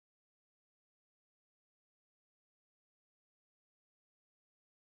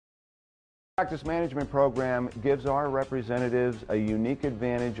Practice management program gives our representatives a unique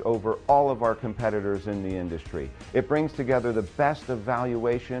advantage over all of our competitors in the industry. It brings together the best of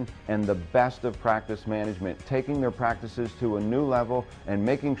valuation and the best of practice management, taking their practices to a new level and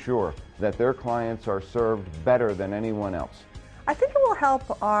making sure that their clients are served better than anyone else. I think it will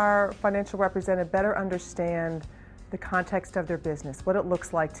help our financial representative better understand the context of their business, what it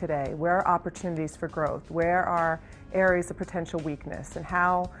looks like today, where are opportunities for growth, where are areas of potential weakness, and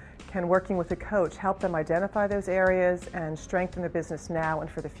how can working with a coach help them identify those areas and strengthen their business now and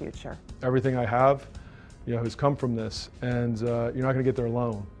for the future. Everything I have, has come from this, and you're not going to get there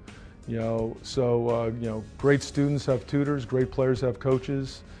alone. Great students have tutors, great players have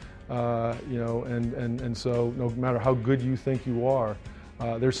coaches, and so no matter how good you think you are,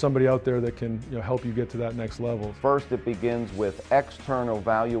 there's somebody out there that can help you get to that next level. First, it begins with external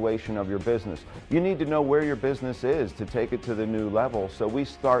valuation of your business. You need to know where your business is to take it to the new level, so we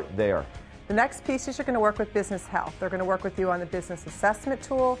start there. The next piece is you're going to work with business health. They're going to work with you on the business assessment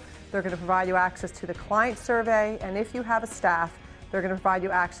tool. They're going to provide you access to the client survey, and if you have a staff, they're going to provide you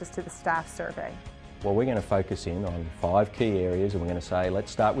access to the staff survey. Well, we're going to focus in on 5 key areas, and we're going to say,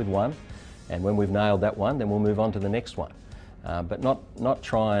 let's start with one, and when we've nailed that one, then we'll move on to the next one. But not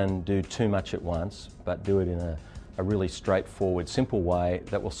try and do too much at once, but do it in a really straightforward, simple way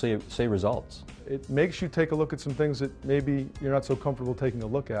that will see results. It makes you take a look at some things that maybe you're not so comfortable taking a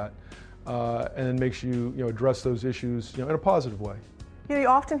look at, and makes you, address those issues in a positive way. You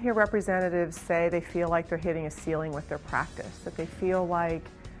often hear representatives say they feel like they're hitting a ceiling with their practice, that they feel like,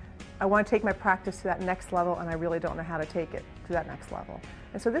 I want to take my practice to that next level and I really don't know how to take it to that next level.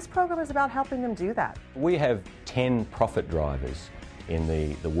 And so this program is about helping them do that. We have 10 profit drivers in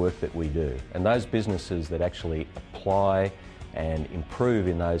the work that we do, and those businesses that actually apply and improve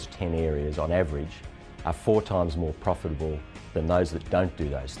in those 10 areas on average are 4 times more profitable than those that don't do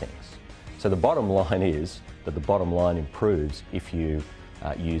those things. So the bottom line is that the bottom line improves if you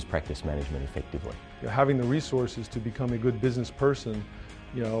use practice management effectively. Having the resources to become a good business person,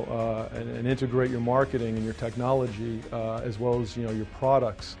 and integrate your marketing and your technology, as well as your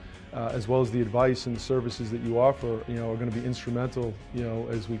products, as well as the advice and services that you offer, are going to be instrumental,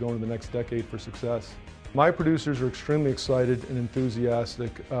 as we go into the next decade for success. My producers are extremely excited and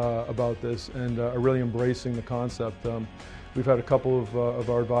enthusiastic about this, and are really embracing the concept. We've had a couple of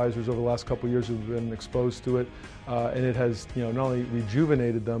our advisors over the last couple of years who've been exposed to it, and it has not only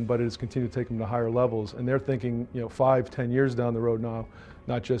rejuvenated them, but it has continued to take them to higher levels. And they're thinking 5, 10 years down the road now,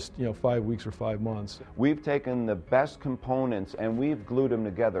 not just 5 weeks or 5 months. We've taken the best components and we've glued them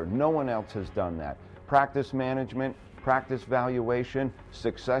together. No one else has done that. Practice management, practice valuation,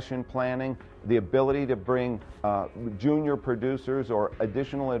 succession planning, the ability to bring junior producers or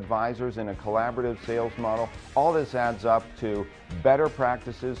additional advisors in a collaborative sales model. All this adds up to better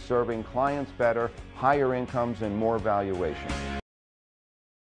practices, serving clients better, higher incomes, and more valuation.